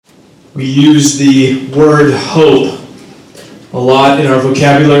We use the word hope a lot in our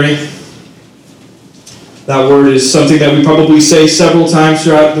vocabulary. That word is something that we probably say several times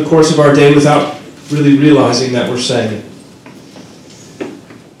throughout the course of our day without really realizing that we're saying it.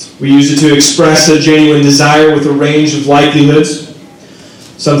 We use it to express a genuine desire with a range of likelihoods.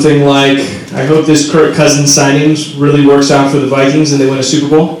 Something like, I hope this Kirk Cousins signing really works out for the Vikings and they win a Super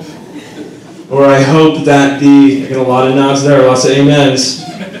Bowl. Or I hope that I get a lot of nods there, lots of amens.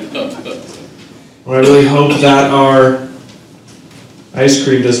 Or I really hope that our ice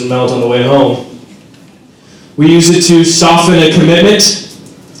cream doesn't melt on the way home. We use it to soften a commitment.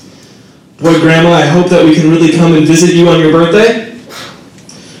 Boy, Grandma, I hope that we can really come and visit you on your birthday.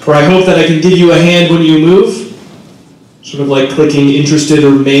 Or I hope that I can give you a hand when you move. Sort of like clicking interested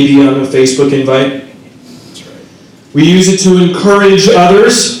or maybe on a Facebook invite. We use it to encourage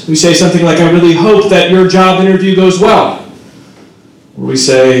others. We say something like, I really hope that your job interview goes well. Or we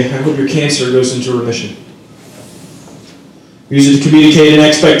say, I hope your cancer goes into remission. We use it to communicate an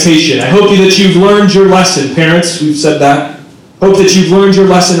expectation. I hope that you've learned your lesson. Parents, we've said that. Hope that you've learned your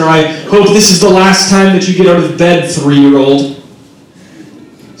lesson, or I hope this is the last time that you get out of bed, 3-year-old.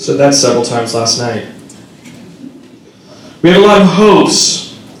 Said that several times last night. We have a lot of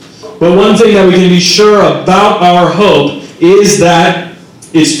hopes, but one thing that we can be sure about our hope is that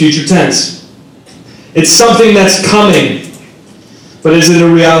it's future tense. It's something that's coming, but is it a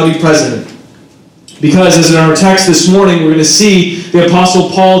reality present? Because as in our text this morning, we're going to see the Apostle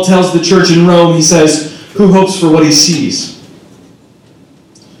Paul tells the church in Rome, he says, who hopes for what he sees?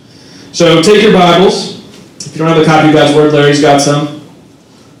 So take your Bibles. If you don't have a copy of God's Word, Larry's got some.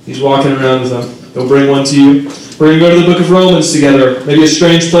 He's walking around with them. He'll bring one to you. We're going to go to the book of Romans together. Maybe a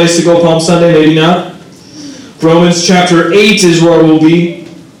strange place to go Palm Sunday, maybe not. Romans chapter 8 is where we'll be.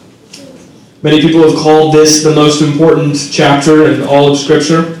 Many people have called this the most important chapter in all of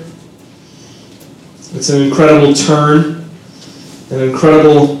Scripture. It's an incredible turn, an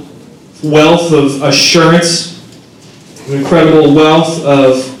incredible wealth of assurance, an incredible wealth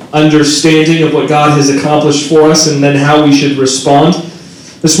of understanding of what God has accomplished for us and then how we should respond.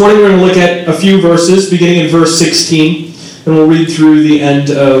 This morning we're going to look at a few verses, beginning in verse 16, and we'll read through the end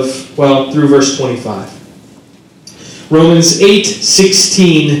of, through verse 25. Romans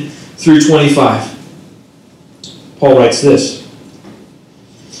 8:16 through 25. Paul writes this.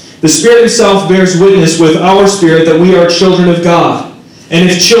 The Spirit himself bears witness with our spirit that we are children of God. And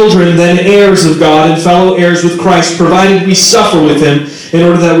if children, then heirs of God and fellow heirs with Christ, provided we suffer with him, in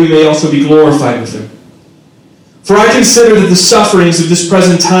order that we may also be glorified with him. For I consider that the sufferings of this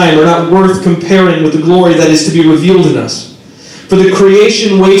present time are not worth comparing with the glory that is to be revealed in us. For the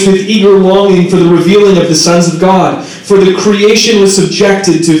creation waits with eager longing for the revealing of the sons of God. For the creation was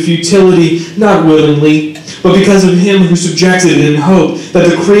subjected to futility, not willingly, but because of him who subjected it in hope, that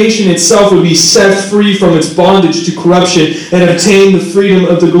the creation itself would be set free from its bondage to corruption and obtain the freedom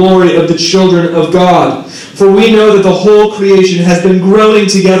of the glory of the children of God. For we know that the whole creation has been groaning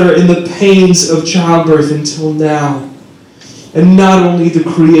together in the pains of childbirth until now. And not only the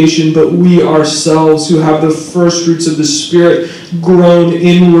creation, but we ourselves who have the first fruits of the Spirit groan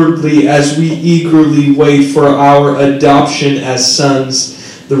inwardly as we eagerly wait for our adoption as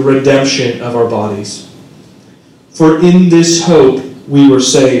sons, the redemption of our bodies. For in this hope we were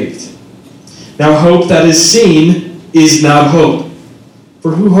saved. Now hope that is seen is not hope.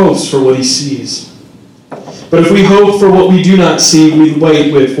 For who hopes for what he sees? But if we hope for what we do not see, we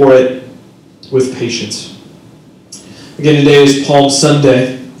wait for it with patience. Again, today is Palm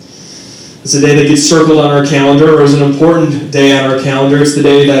Sunday. It's a day that gets circled on our calendar, or is an important day on our calendar. It's the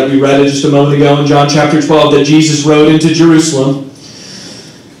day that we read it just a moment ago in John chapter 12, that Jesus rode into Jerusalem.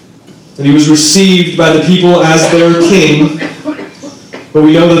 And he was received by the people as their king. But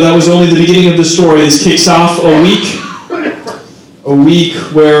we know that that was only the beginning of the story. This kicks off a week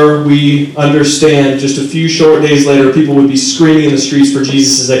where we understand just a few short days later, people would be screaming in the streets for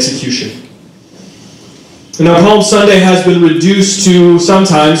Jesus' execution. And now Palm Sunday has been reduced to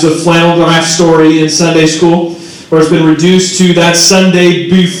sometimes a flannel graph story in Sunday school, or it's been reduced to that Sunday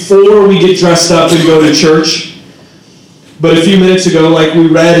before we get dressed up and go to church. But a few minutes ago, like we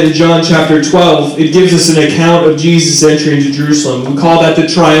read in John chapter 12, it gives us an account of Jesus' entry into Jerusalem. We call that the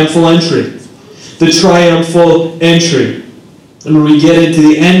triumphal entry. The triumphal entry. And when we get into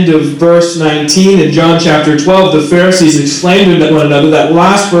the end of verse 19 in John chapter 12, the Pharisees exclaimed to one another, that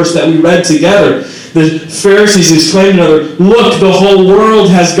last verse that we read together, the Pharisees exclaimed to one another, look, the whole world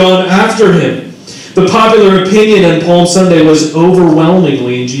has gone after him. The popular opinion on Palm Sunday was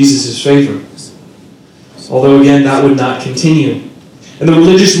overwhelmingly in Jesus' favor. Although again, that would not continue. And the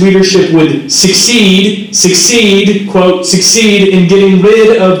religious leadership would succeed, quote, succeed in getting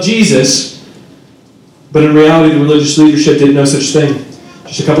rid of Jesus. But in reality, the religious leadership did no such thing.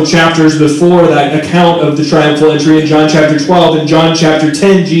 Just a couple chapters before that account of the triumphal entry in John chapter 12, in John chapter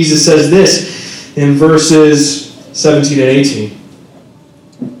 10, Jesus says this in verses 17 and 18.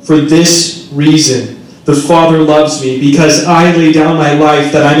 For this reason, the Father loves me, because I lay down my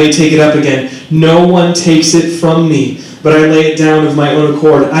life that I may take it up again. No one takes it from me, but I lay it down of my own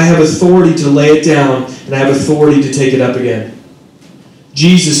accord. I have authority to lay it down, and I have authority to take it up again.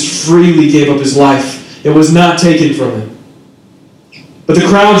 Jesus freely gave up his life. It was not taken from him. But the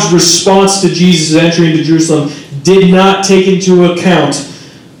crowd's response to Jesus' entry into Jerusalem did not take into account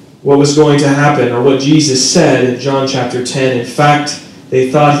what was going to happen, or what Jesus said in John chapter 10. In fact, they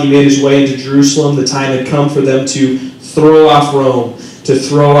thought he made his way into Jerusalem. The time had come for them to throw off Rome, to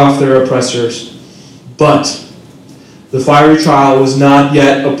throw off their oppressors. But the fiery trial was not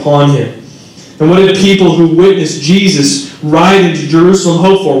yet upon him. And what did people who witnessed Jesus ride into Jerusalem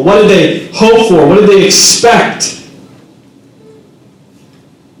hope for? What did they hope for? What did they expect?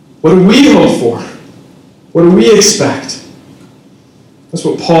 What do we hope for? What do we expect? That's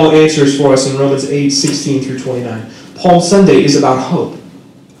what Paul answers for us in Romans 8:16 through 29. Palm Sunday is about hope.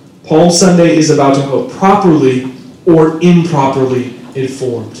 Palm Sunday is about to hope, properly or improperly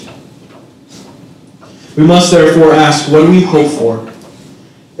informed. We must therefore ask, what do we hope for?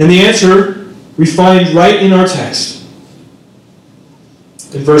 And the answer we find right in our text.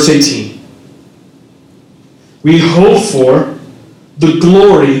 In verse 18. We hope for the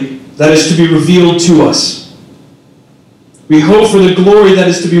glory that is to be revealed to us. We hope for the glory that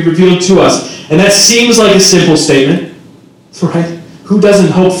is to be revealed to us. And that seems like a simple statement, right? Who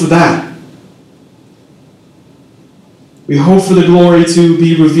doesn't hope for that? We hope for the glory to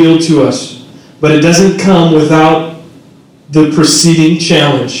be revealed to us, but it doesn't come without the preceding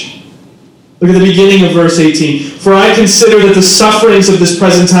challenge. Look at the beginning of verse 18. For I consider that the sufferings of this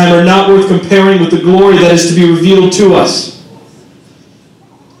present time are not worth comparing with the glory that is to be revealed to us.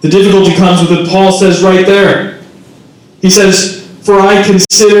 The difficulty comes with what Paul says right there. He says, for I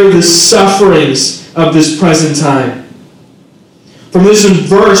consider the sufferings of this present time. From this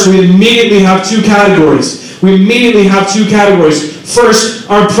verse, we immediately have two categories. First,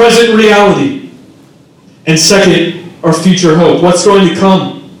 our present reality. And second, our future hope. What's going to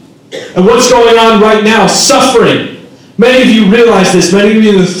come? And what's going on right now? Suffering. Many of you realize this. Many of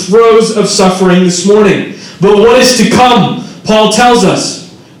you in the throes of suffering this morning. But what is to come? Paul tells us.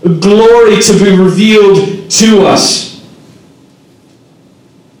 Glory to be revealed to us.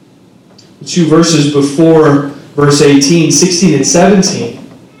 The two verses before verse 18, 16 and 17.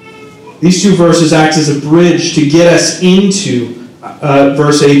 These two verses act as a bridge to get us into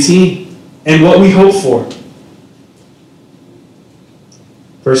verse 18 and what we hope for.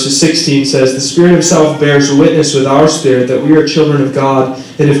 Verses 16 says, the Spirit himself bears witness with our spirit that we are children of God,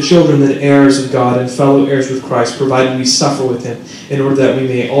 and if children, then heirs of God, and fellow heirs with Christ, provided we suffer with him, in order that we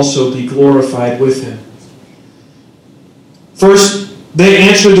may also be glorified with him. First, they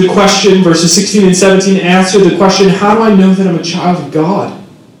answered the question, verses 16 and 17 answered the question, how do I know that I'm a child of God?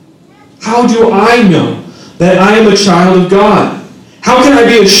 How do I know that I am a child of God? How can I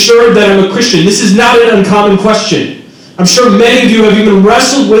be assured that I'm a Christian? This is not an uncommon question. I'm sure many of you have even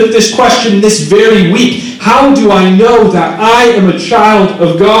wrestled with this question this very week. How do I know that I am a child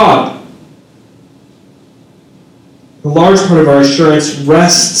of God? A large part of our assurance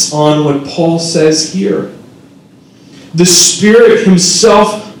rests on what Paul says here. The Spirit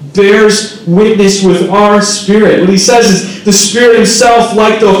himself bears witness with our spirit. What he says is the Spirit himself,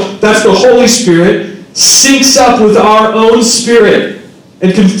 that's the Holy Spirit, syncs up with our own spirit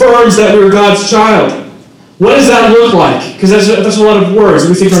and confirms that we're God's child. What does that look like? Because that's a lot of words.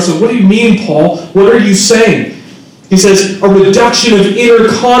 We think to ourselves, what do you mean, Paul? What are you saying? He says, a reduction of inner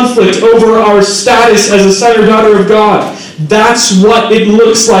conflict over our status as a son or daughter of God. That's what it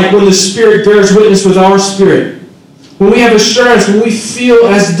looks like when the Spirit bears witness with our spirit. When we have assurance, when we feel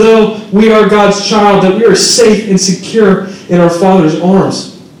as though we are God's child, that we are safe and secure in our Father's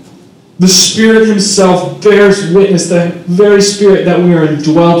arms. The Spirit himself bears witness, the very Spirit that we are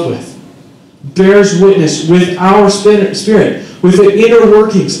indwelt with, bears witness with our spirit, with the inner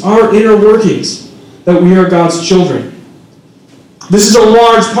workings, our inner workings, that we are God's children. This is a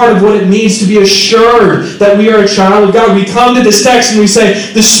large part of what it means to be assured that we are a child of God. We come to this text and we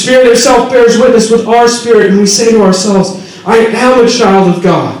say, the Spirit himself bears witness with our spirit, and we say to ourselves, I am a child of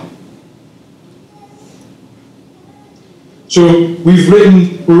God. So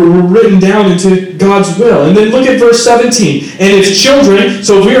we're written down into God's will. And then look at verse 17. And if children,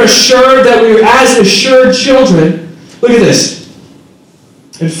 so if we are assured that we are as assured children, look at this.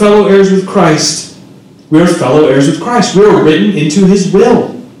 and fellow heirs with Christ. We are fellow heirs with Christ. We are written into His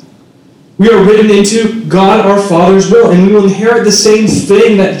will. We are written into God our Father's will, and we will inherit the same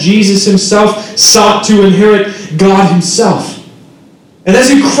thing that Jesus Himself sought to inherit, God Himself. And that's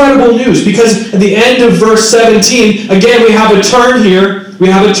incredible news, because at the end of verse 17, again we have a turn here. We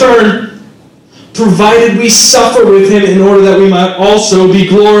have a turn. Provided we suffer with Him in order that we might also be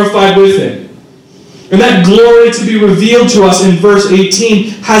glorified with Him. And that glory to be revealed to us in verse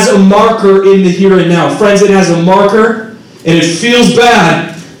 18 has a marker in the here and now. Friends, it has a marker, and it feels bad.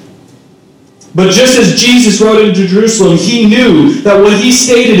 But just as Jesus rode into Jerusalem, He knew that what He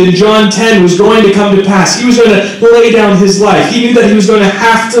stated in John 10 was going to come to pass. He was going to lay down His life. He knew that He was going to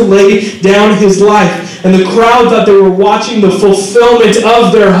have to lay down His life. And the crowd thought they were watching the fulfillment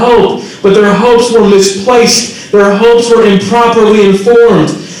of their hope, but their hopes were misplaced. Their hopes were improperly informed.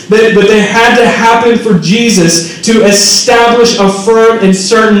 But they had to happen for Jesus to establish a firm and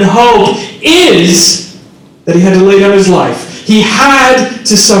certain hope is that He had to lay down His life. He had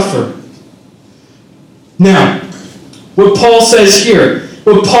to suffer. Now, what Paul says here,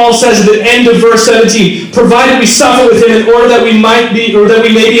 what Paul says at the end of verse 17, provided we suffer with Him in order that we might be, or that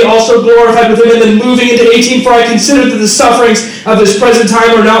we may be also glorified with Him. And then moving into 18, for I consider that the sufferings of this present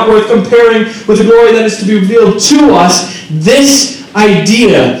time are not worth comparing with the glory that is to be revealed to us. This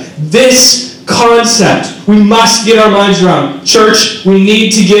idea, this concept, we must get our minds around. Church, we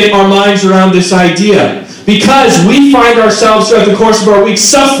need to get our minds around this idea. Because we find ourselves throughout the course of our week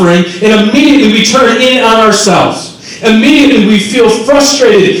suffering, and immediately we turn in on ourselves. Immediately we feel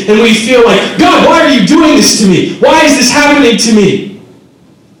frustrated, and we feel like, God, why are you doing this to me? Why is this happening to me?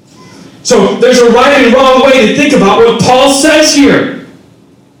 So there's a right and wrong way to think about what Paul says here.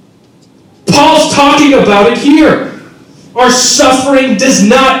 Paul's talking about it here. Our suffering does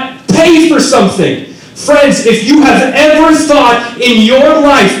not pay for something. Friends, if you have ever thought in your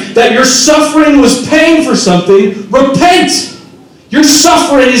life that your suffering was paying for something, repent. Your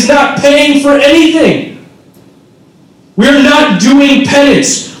suffering is not paying for anything. We are not doing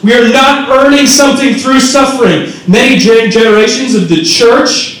penance. We are not earning something through suffering. Many generations of the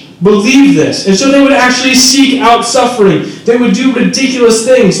church believe this. And so they would actually seek out suffering. They would do ridiculous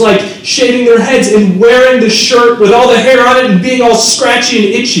things like shaving their heads and wearing the shirt with all the hair on it and being all scratchy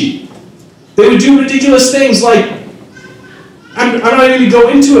and itchy. They would do ridiculous things like, I'm not even going to go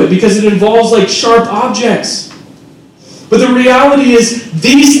into it because it involves like sharp objects. But the reality is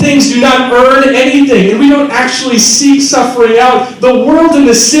these things do not earn anything, and we don't actually seek suffering out. The world and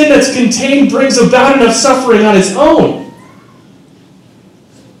the sin that's contained brings about enough suffering on its own.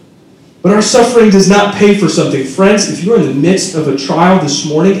 But our suffering does not pay for something. Friends, if you're in the midst of a trial this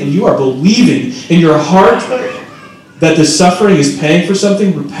morning and you are believing in your heart that the suffering is paying for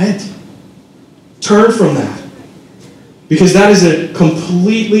something, repent. Turn from that. Because that is a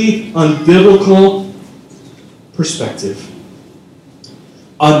completely unbiblical perspective.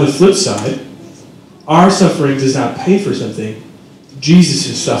 On the flip side, our suffering does not pay for something.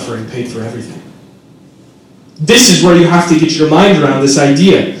 Jesus' suffering paid for everything. This is where you have to get your mind around this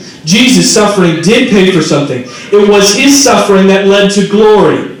idea. Jesus' suffering did pay for something. It was His suffering that led to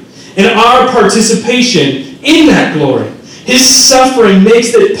glory. And our participation in that glory. His suffering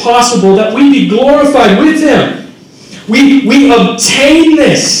makes it possible that we be glorified with Him. We obtain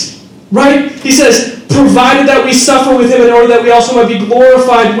this, right? He says, provided that we suffer with Him in order that we also might be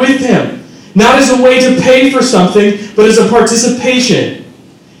glorified with Him. Not as a way to pay for something, but as a participation.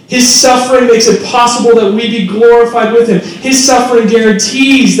 His suffering makes it possible that we be glorified with Him. His suffering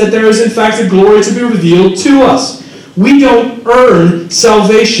guarantees that there is in fact a glory to be revealed to us. We don't earn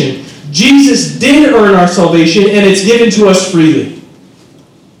salvation. Jesus did earn our salvation, and it's given to us freely.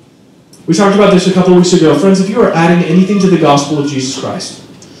 We talked about this a couple weeks ago. Friends, if you are adding anything to the gospel of Jesus Christ,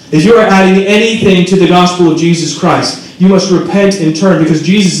 if you are adding anything to the gospel of Jesus Christ, you must repent and turn, because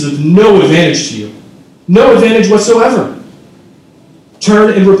Jesus is of no advantage to you. No advantage whatsoever.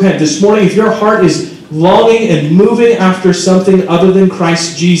 Turn and repent. This morning, if your heart is longing and moving after something other than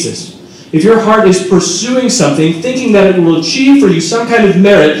Christ Jesus, if your heart is pursuing something, thinking that it will achieve for you some kind of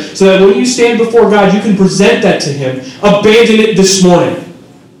merit, so that when you stand before God, you can present that to Him, abandon it this morning.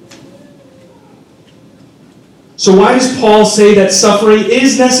 So why does Paul say that suffering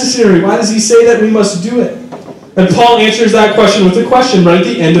is necessary? Why does he say that we must do it? And Paul answers that question with a question right at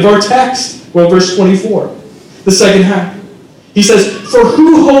the end of our text. Well, verse 24, the second half. He says, for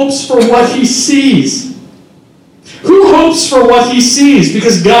who hopes for what he sees? Who hopes for what he sees?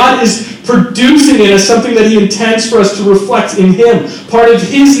 Because God is producing in us something that He intends for us to reflect in Him. Part of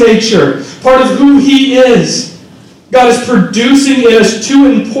His nature. Part of who He is. God is producing in us two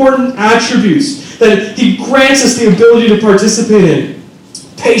important attributes that He grants us the ability to participate in.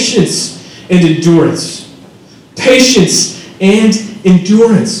 Patience and endurance. Patience and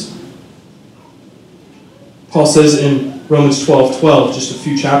endurance. Paul says in Romans 12:12, just a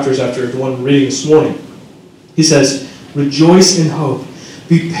few chapters after the one we're reading this morning, he says, rejoice in hope,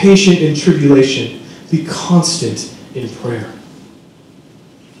 be patient in tribulation, be constant in prayer.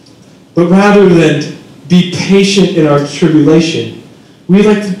 But rather than be patient in our tribulation, we,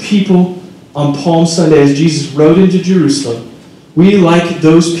 like the people on Palm Sunday as Jesus rode into Jerusalem, we, like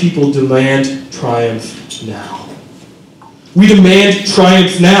those people, demand triumph now. We demand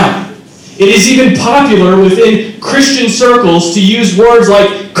triumph now. It is even popular within Christian circles to use words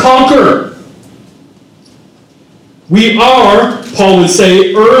like conquer. We are, Paul would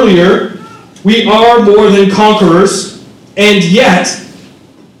say earlier, we are more than conquerors, and yet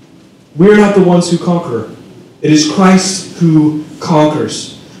we're not the ones who conquer. It is Christ who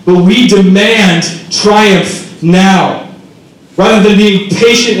conquers. But we demand triumph now. Rather than being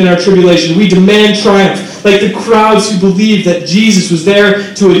patient in our tribulation, we demand triumph. Like the crowds who believed that Jesus was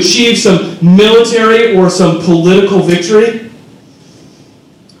there to achieve some military or some political victory,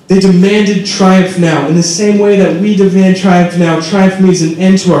 they demanded triumph now. In the same way that we demand triumph now, triumph means an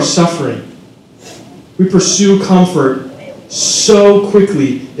end to our suffering. We pursue comfort so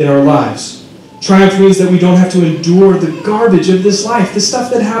quickly in our lives. Triumph means that we don't have to endure the garbage of this life, the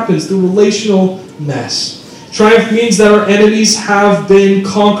stuff that happens, the relational mess. Triumph means that our enemies have been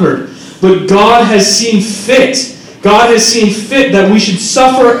conquered. But God has seen fit. God has seen fit that we should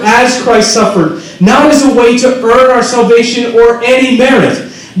suffer as Christ suffered, not as a way to earn our salvation or any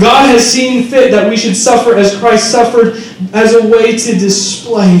merit. God has seen fit that we should suffer as Christ suffered as a way to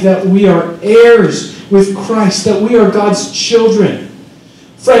display that we are heirs with Christ, that we are God's children.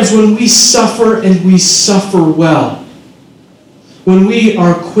 Friends, when we suffer and we suffer well, when we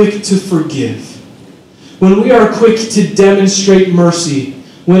are quick to forgive, when we are quick to demonstrate mercy,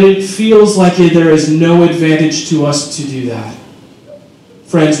 when it feels like there is no advantage to us to do that,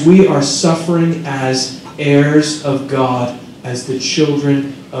 friends, we are suffering as heirs of God, as the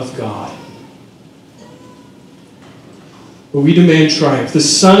children of God. But we demand triumph. The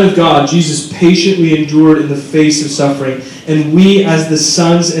Son of God, Jesus, patiently endured in the face of suffering. And we, as the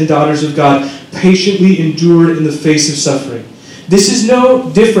sons and daughters of God, patiently endured in the face of suffering. This is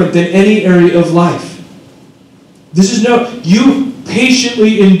no different than any area of life. You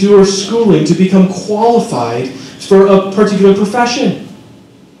patiently endure schooling to become qualified for a particular profession.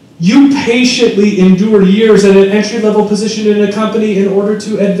 You patiently endure years at an entry-level position in a company in order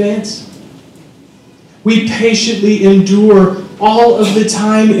to advance. We patiently endure all of the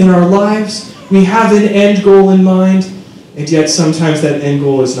time in our lives. We have an end goal in mind, and yet sometimes that end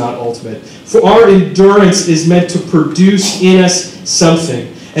goal is not ultimate. For our endurance is meant to produce in us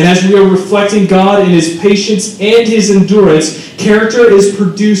something. And as we are reflecting God in His patience and His endurance, character is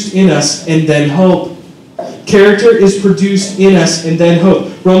produced in us and then hope. Character is produced in us and then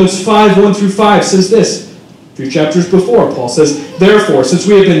hope. Romans 5:1-5 says this. A few chapters before, Paul says, therefore, since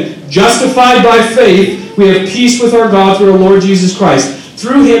we have been justified by faith, we have peace with our God through our Lord Jesus Christ.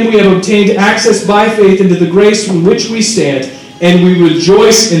 Through Him we have obtained access by faith into the grace in which we stand, and we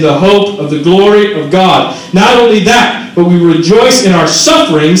rejoice in the hope of the glory of God. Not only that, but we rejoice in our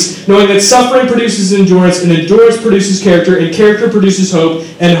sufferings, knowing that suffering produces endurance, and endurance produces character, and character produces hope,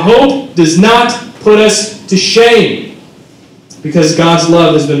 and hope does not put us to shame, because God's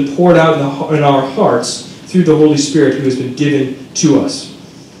love has been poured out in our hearts through the Holy Spirit who has been given to us.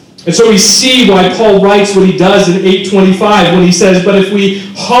 And so we see why Paul writes what he does in 8:25 when he says, but if we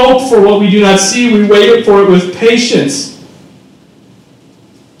hope for what we do not see, we wait for it with patience.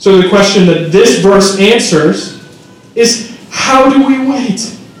 So the question that this verse answers is, how do we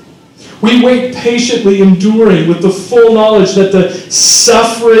wait? We wait patiently, enduring with the full knowledge that the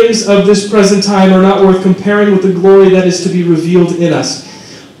sufferings of this present time are not worth comparing with the glory that is to be revealed in us.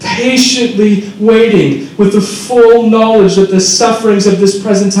 Patiently waiting with the full knowledge that the sufferings of this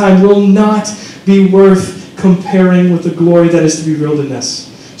present time will not be worth comparing with the glory that is to be revealed in us.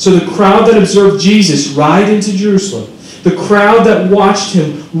 So the crowd that observed Jesus ride into Jerusalem, the crowd that watched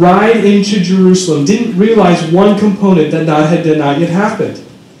him ride into Jerusalem, didn't realize one component that had not yet happened.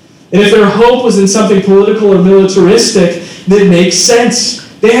 And if their hope was in something political or militaristic, that makes sense.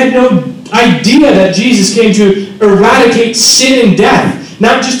 They had no idea that Jesus came to eradicate sin and death,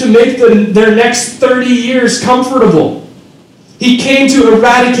 not just to make their next 30 years comfortable. He came to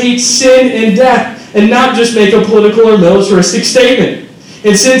eradicate sin and death, and not just make a political or militaristic statement.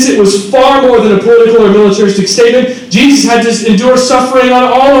 And since it was far more than a political or militaristic statement, Jesus had to endure suffering on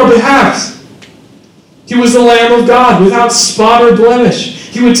all our behalves. He was the Lamb of God without spot or blemish.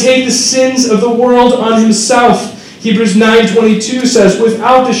 He would take the sins of the world on himself. Hebrews 9:22 says,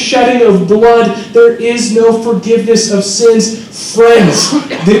 without the shedding of blood, there is no forgiveness of sins. Friends,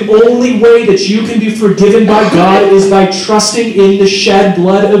 the only way that you can be forgiven by God is by trusting in the shed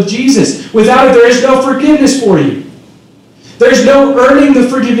blood of Jesus. Without it, there is no forgiveness for you. There's no earning the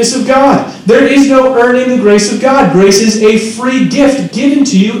forgiveness of God. There is no earning the grace of God. Grace is a free gift given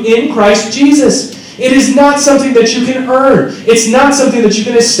to you in Christ Jesus. It is not something that you can earn. It's not something that you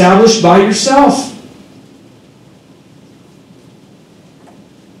can establish by yourself.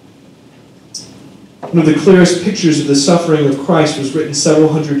 One of the clearest pictures of the suffering of Christ was written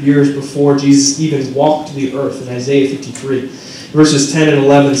several hundred years before Jesus even walked the earth in Isaiah 53. Verses 10 and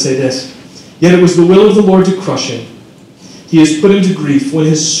 11 say this, "Yet it was the will of the Lord to crush him. He has put him to grief. When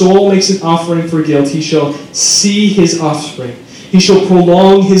his soul makes an offering for guilt, he shall see his offspring. He shall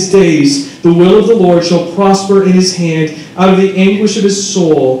prolong his days. The will of the Lord shall prosper in his hand. Out of the anguish of his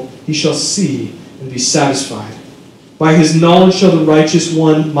soul he shall see and be satisfied. By his knowledge shall the righteous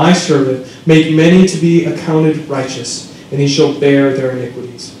one, my servant, make many to be accounted righteous, and he shall bear their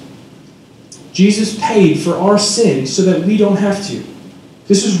iniquities." Jesus paid for our sins so that we don't have to.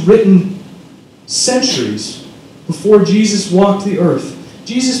 This was written centuries before Jesus walked the earth.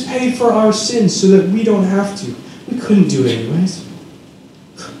 Jesus paid for our sins so that we don't have to. We couldn't do it anyways.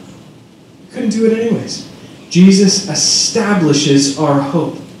 We couldn't do it anyways. Jesus establishes our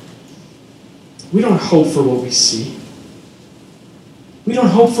hope. We don't hope for what we see. We don't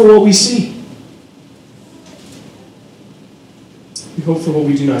hope for what we see. We hope for what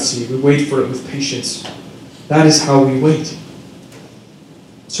we do not see. We wait for it with patience. That is how we wait.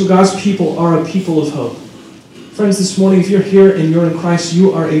 So God's people are a people of hope. Friends, this morning, if you're here and you're in Christ,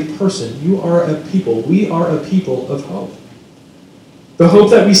 you are a person. You are a people. We are a people of hope. The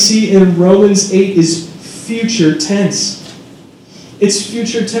hope that we see in Romans 8 is future tense. It's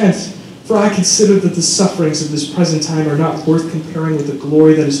future tense. For I consider that the sufferings of this present time are not worth comparing with the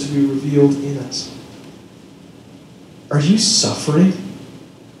glory that is to be revealed in us. Are you suffering?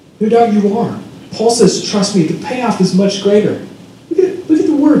 No doubt you are. Paul says, trust me, the payoff is much greater. Look at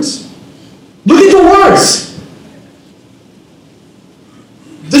the words. Look at the words!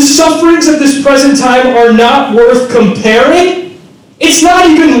 The sufferings of this present time are not worth comparing. It's not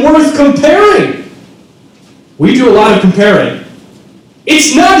even worth comparing. We do a lot of comparing.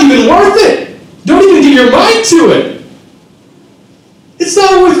 It's not even worth it. Don't even give your mind to it. It's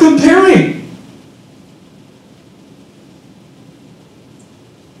not worth comparing.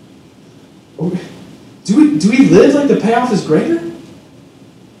 Do we live like the payoff is greater?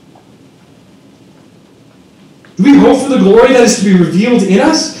 Do we hope for the glory that is to be revealed in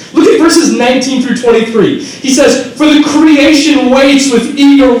us? Look at verses 19 through 23. He says, "For the creation waits with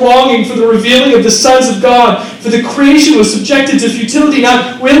eager longing for the revealing of the sons of God. For the creation was subjected to futility,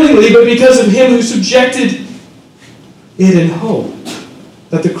 not willingly, but because of him who subjected it in hope,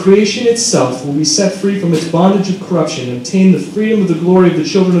 that the creation itself will be set free from its bondage of corruption and obtain the freedom of the glory of the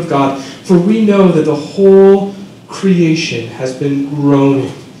children of God. For we know that the whole creation has been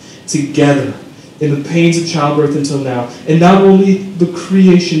groaning together in the pains of childbirth until now. And not only the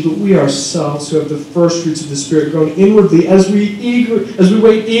creation, but we ourselves who have the first fruits of the Spirit groan inwardly as we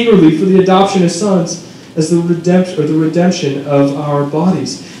wait eagerly for the adoption as sons, as the redemption of our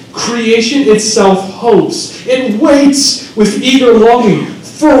bodies." Creation itself hopes. It waits with eager longing.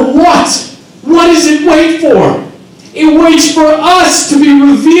 For what? What does it wait for? It waits for us to be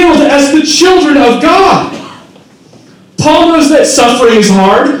revealed as the children of God. Paul knows that suffering is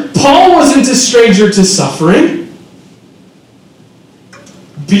hard. Paul wasn't a stranger to suffering.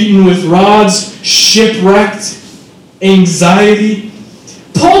 Beaten with rods, shipwrecked, anxiety.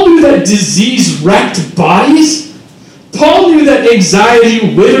 Paul knew that disease wrecked bodies. Paul knew that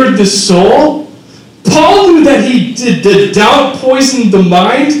anxiety withered the soul. Paul knew that the doubt poisoned the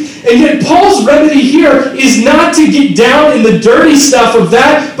mind. And yet Paul's remedy here is not to get down in the dirty stuff of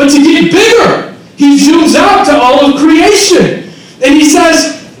that, but to get bigger. He zooms out to all of creation. And he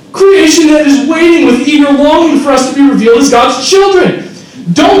says, creation that is waiting with eager longing for us to be revealed as God's children.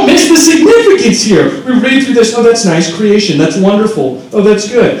 Don't miss the significance here. We read through this, oh, that's nice, creation, that's wonderful, oh, that's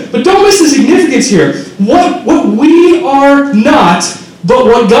good. But don't miss the significance here. What we are not, but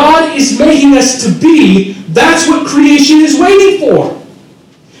what God is making us to be, that's what creation is waiting for.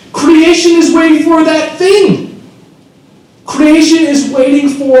 Creation is waiting for that thing. Creation is waiting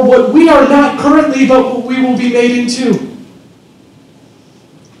for what we are not currently, but what we will be made into.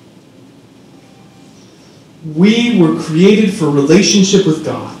 We were created for relationship with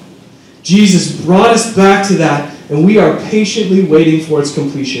God. Jesus brought us back to that, and we are patiently waiting for its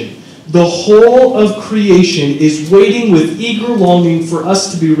completion. The whole of creation is waiting with eager longing for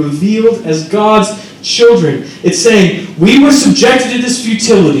us to be revealed as God's children. It's saying, we were subjected to this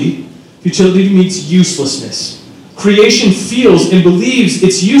futility. Futility means uselessness. Creation feels and believes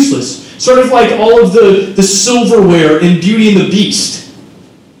it's useless. Sort of like all of the silverware in Beauty and the Beast.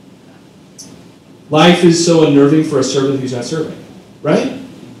 Life is so unnerving for a servant who's not serving. Right?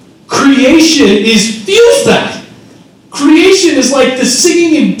 Creation feels that. Creation is like the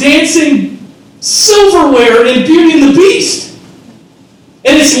singing and dancing silverware in Beauty and the Beast.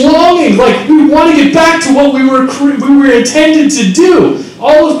 And it's longing, like we want to get back to what we were intended to do.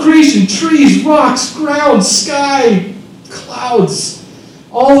 All of creation, trees, rocks, ground, sky, clouds,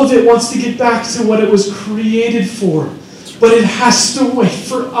 all of it wants to get back to what it was created for. But it has to wait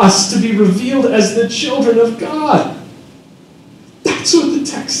for us to be revealed as the children of God. That's what the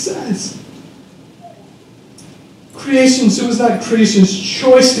text says. It was not creation's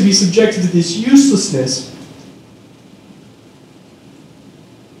choice to be subjected to this uselessness.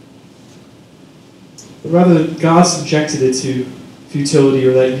 But rather, God subjected it to futility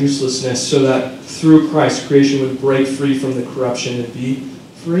or that uselessness so that through Christ, creation would break free from the corruption and be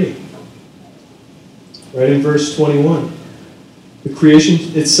free. Right in verse 21. The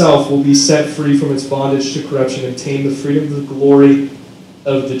creation itself will be set free from its bondage to corruption and obtain the freedom of the glory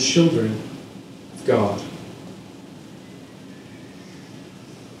of the children of God.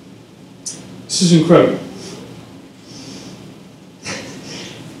 This is incredible.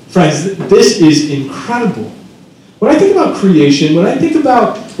 Friends, this is incredible. When I think about creation, when I think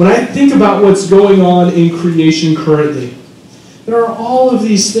about what's going on in creation currently, there are all of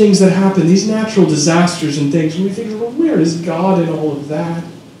these things that happen, these natural disasters and things, and we think, well, where is God in all of that?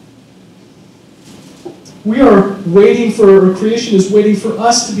 Creation is waiting for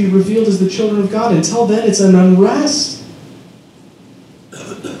us to be revealed as the children of God. Until then, it's an unrest.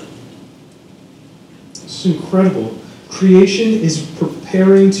 It's incredible. Creation is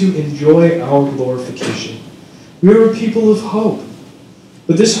preparing to enjoy our glorification. We are a people of hope.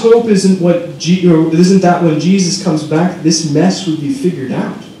 But this hope isn't that when Jesus comes back, this mess would be figured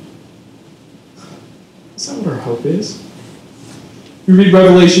out. That's not what our hope is. We read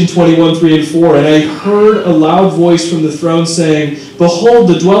Revelation 21:3-4, and I heard a loud voice from the throne saying, "Behold,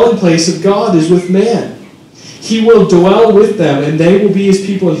 the dwelling place of God is with man. He will dwell with them, and they will be his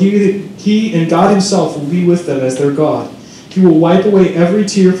people, and he and God himself will be with them as their God. He will wipe away every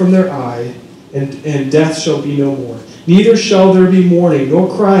tear from their eye, and death shall be no more. Neither shall there be mourning, nor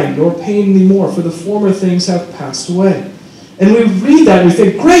crying, nor pain any more, for the former things have passed away." And we read that and we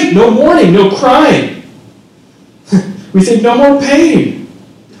think, great, no mourning, no crying. We think no more pain.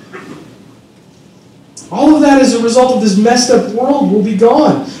 All of that as a result of this messed up world will be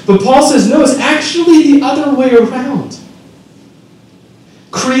gone. But Paul says, no, it's actually the other way around.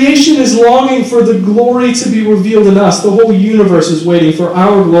 Creation is longing for the glory to be revealed in us. The whole universe is waiting for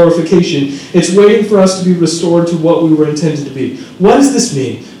our glorification. It's waiting for us to be restored to what we were intended to be. What does this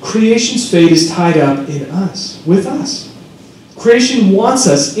mean? Creation's fate is tied up in us, with us. Creation wants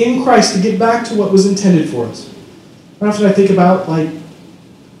us in Christ to get back to what was intended for us. Often I think about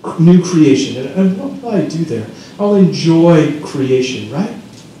new creation, and what will I do there? I'll enjoy creation, right?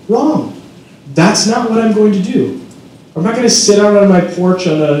 Wrong. That's not what I'm going to do. I'm not going to sit out on my porch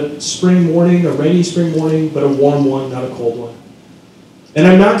on a spring morning, a rainy spring morning, but a warm one, not a cold one. And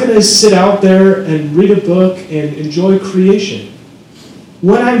I'm not going to sit out there and read a book and enjoy creation.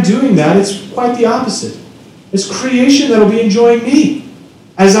 When I'm doing that, it's quite the opposite. It's creation that will be enjoying me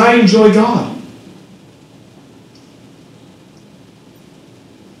as I enjoy God.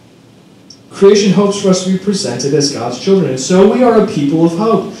 Creation hopes for us to be presented as God's children, and so we are a people of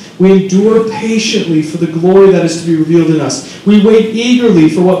hope. We endure patiently for the glory that is to be revealed in us. We wait eagerly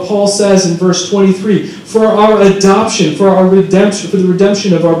for what Paul says in verse 23, for our adoption, for our redemption, for the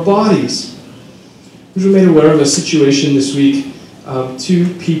redemption of our bodies. We were made aware of a situation this week.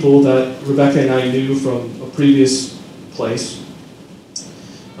 Two people that Rebecca and I knew from a previous place.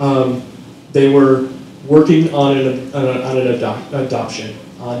 They were working on an adoption.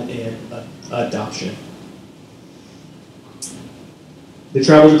 They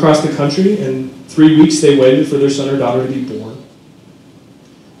traveled across the country, and 3 weeks they waited for their son or daughter to be born.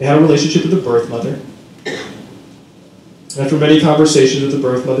 They had a relationship with the birth mother. After many conversations with the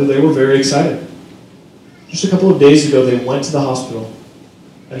birth mother, they were very excited. Just a couple of days ago, they went to the hospital,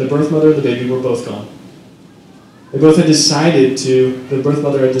 and the birth mother and the baby were both gone. The birth mother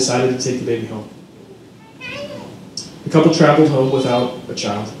had decided to take the baby home. The couple traveled home without a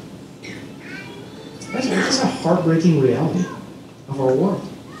child. That's a heartbreaking reality of our world.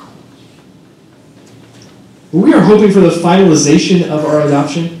 We are hoping for the finalization of our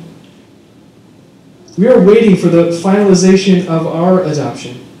adoption. We are waiting for the finalization of our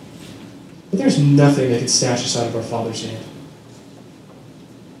adoption. But there's nothing that can snatch us out of our Father's hand.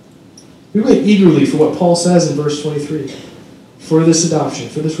 We wait eagerly for what Paul says in verse 23. For this adoption,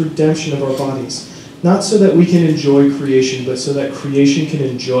 for this redemption of our bodies. Not so that we can enjoy creation, but so that creation can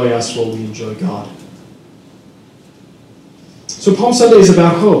enjoy us while we enjoy God. So Palm Sunday is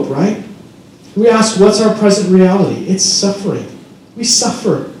about hope, right? We ask, what's our present reality? It's suffering. We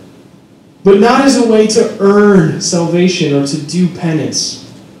suffer. But not as a way to earn salvation or to do penance,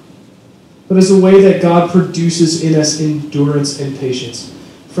 but as a way that God produces in us endurance and patience.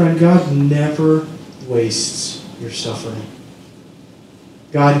 Friend, God never wastes your suffering.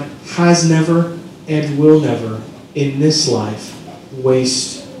 God has never and will never, in this life,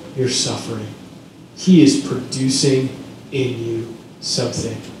 waste your suffering. He is producing in you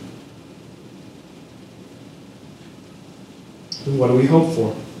something. And what do we hope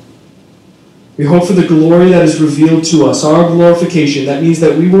for? We hope for the glory that is revealed to us, our glorification. That means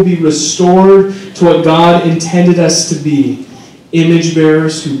that we will be restored to what God intended us to be, image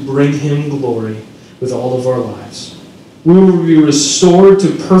bearers who bring Him glory with all of our lives. We will be restored to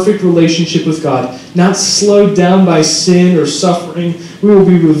perfect relationship with God, not slowed down by sin or suffering. We will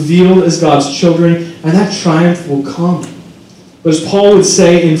be revealed as God's children, and that triumph will come. But as Paul would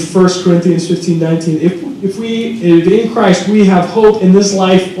say in 1 Corinthians 15:19, if in Christ we have hope in this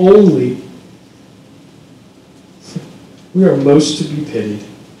life only, we are most to be pitied.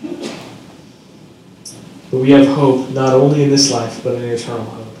 But we have hope not only in this life, but in eternal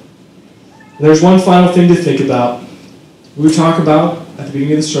hope. And there's one final thing to think about. We talk about, at the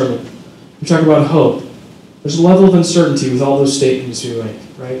beginning of the sermon, we talk about hope. There's a level of uncertainty with all those statements we make,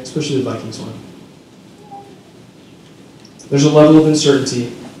 right? Especially the Vikings one. There's a level of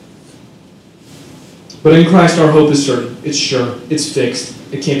uncertainty. But in Christ our hope is certain. It's sure. It's fixed.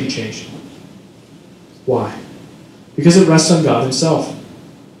 It can't be changed. Why? Because it rests on God Himself.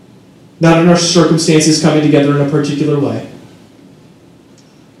 Not in our circumstances coming together in a particular way.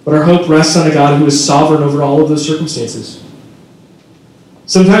 But our hope rests on a God who is sovereign over all of those circumstances.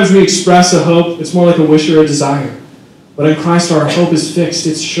 Sometimes we express a hope, it's more like a wish or a desire. But in Christ our hope is fixed,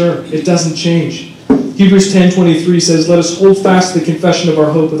 it's sure, it doesn't change. Hebrews 10:23 says, "Let us hold fast the confession of our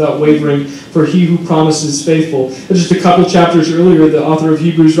hope without wavering, for He who promises is faithful." And just a couple chapters earlier, the author of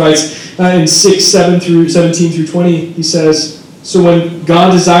Hebrews writes in 17 through 20, he says, "So when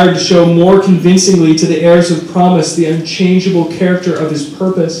God desired to show more convincingly to the heirs of promise the unchangeable character of His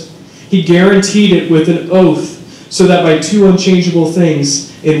purpose, He guaranteed it with an oath, so that by two unchangeable things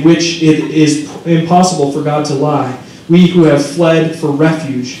in which it is impossible for God to lie, we who have fled for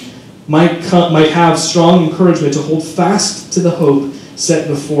refuge might have strong encouragement to hold fast to the hope set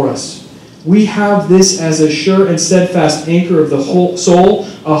before us. We have this as a sure and steadfast anchor of the whole soul,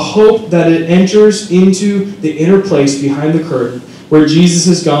 a hope that it enters into the inner place behind the curtain, where Jesus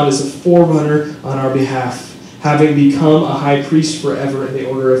has gone as a forerunner on our behalf, having become a high priest forever in the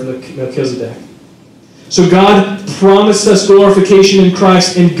order of Melchizedek." So God promised us glorification in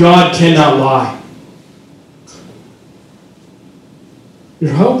Christ, and God cannot lie.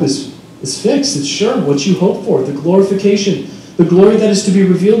 Your hope is fixed. It's sure. What you hope for, the glorification, the glory that is to be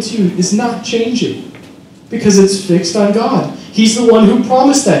revealed to you, is not changing because it's fixed on God. He's the one who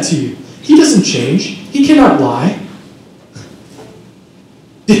promised that to you. He doesn't change. He cannot lie.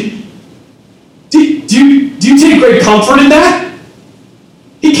 Do you take great comfort in that?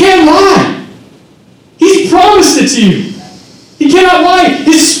 He can't lie. He's promised it to you. He cannot lie.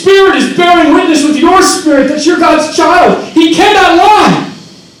 His Spirit is bearing witness with your spirit that you're God's child. He cannot lie.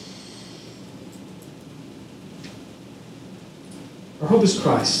 Our hope is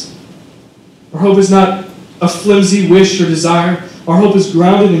Christ. Our hope is not a flimsy wish or desire. Our hope is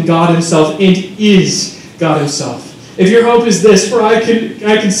grounded in God Himself and is God Himself. If your hope is this, "For I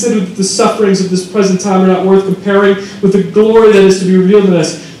consider that the sufferings of this present time are not worth comparing with the glory that is to be revealed in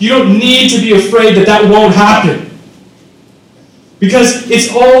us," you don't need to be afraid that won't happen. Because it's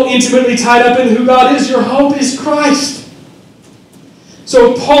all intimately tied up in who God is. Your hope is Christ.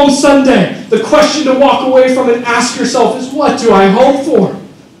 So Palm Sunday, the question to walk away from and ask yourself is, what do I hope for?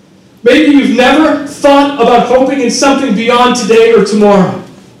 Maybe you've never thought about hoping in something beyond today or tomorrow.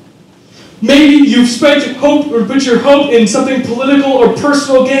 Maybe you've spent hope or put your hope in something political or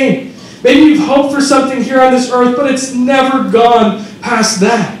personal gain. Maybe you've hoped for something here on this earth, but it's never gone past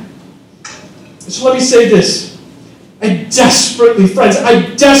that. So let me say this. I desperately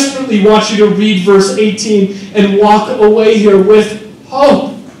want you to read verse 18 and walk away here with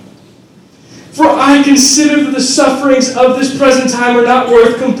hope. "For I consider that the sufferings of this present time are not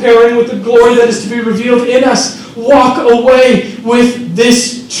worth comparing with the glory that is to be revealed in us." Walk away with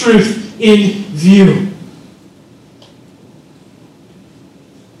this truth in view.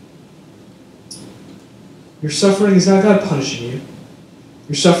 Your suffering is not God punishing you.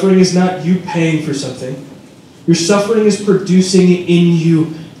 Your suffering is not you paying for something. Your suffering is producing in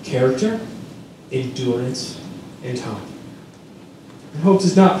you character, endurance, and hope. And hope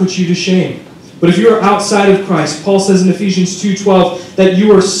does not put you to shame. But if you are outside of Christ, Paul says in Ephesians 2:12 that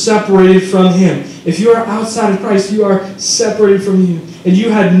you are separated from Him. If you are outside of Christ, you are separated from Him. And you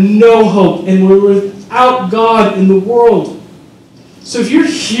had no hope and were without God in the world. So if you're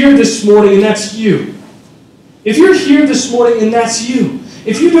here this morning and that's you, if you're here this morning and that's you,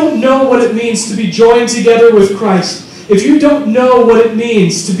 if you don't know what it means to be joined together with Christ, if you don't know what it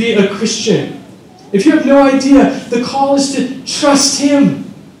means to be a Christian, if you have no idea, the call is to trust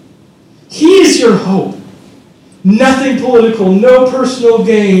Him. He is your hope. Nothing political, no personal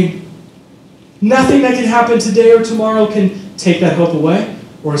gain. Nothing that can happen today or tomorrow can take that hope away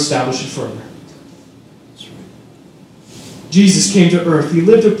or establish it further. That's right. Jesus came to earth. He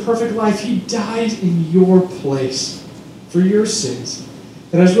lived a perfect life. He died in your place for your sins.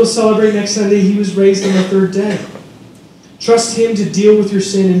 And as we'll celebrate next Sunday, He was raised on the third day. Trust Him to deal with your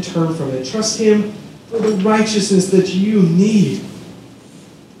sin and turn from it. Trust Him for the righteousness that you need.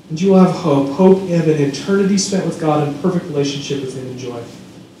 And you will have hope. Hope of an eternity spent with God in perfect relationship with Him and joy.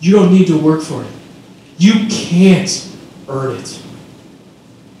 You don't need to work for it. You can't earn it.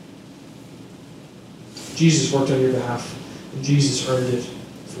 Jesus worked on your behalf, and Jesus earned it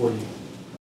for you.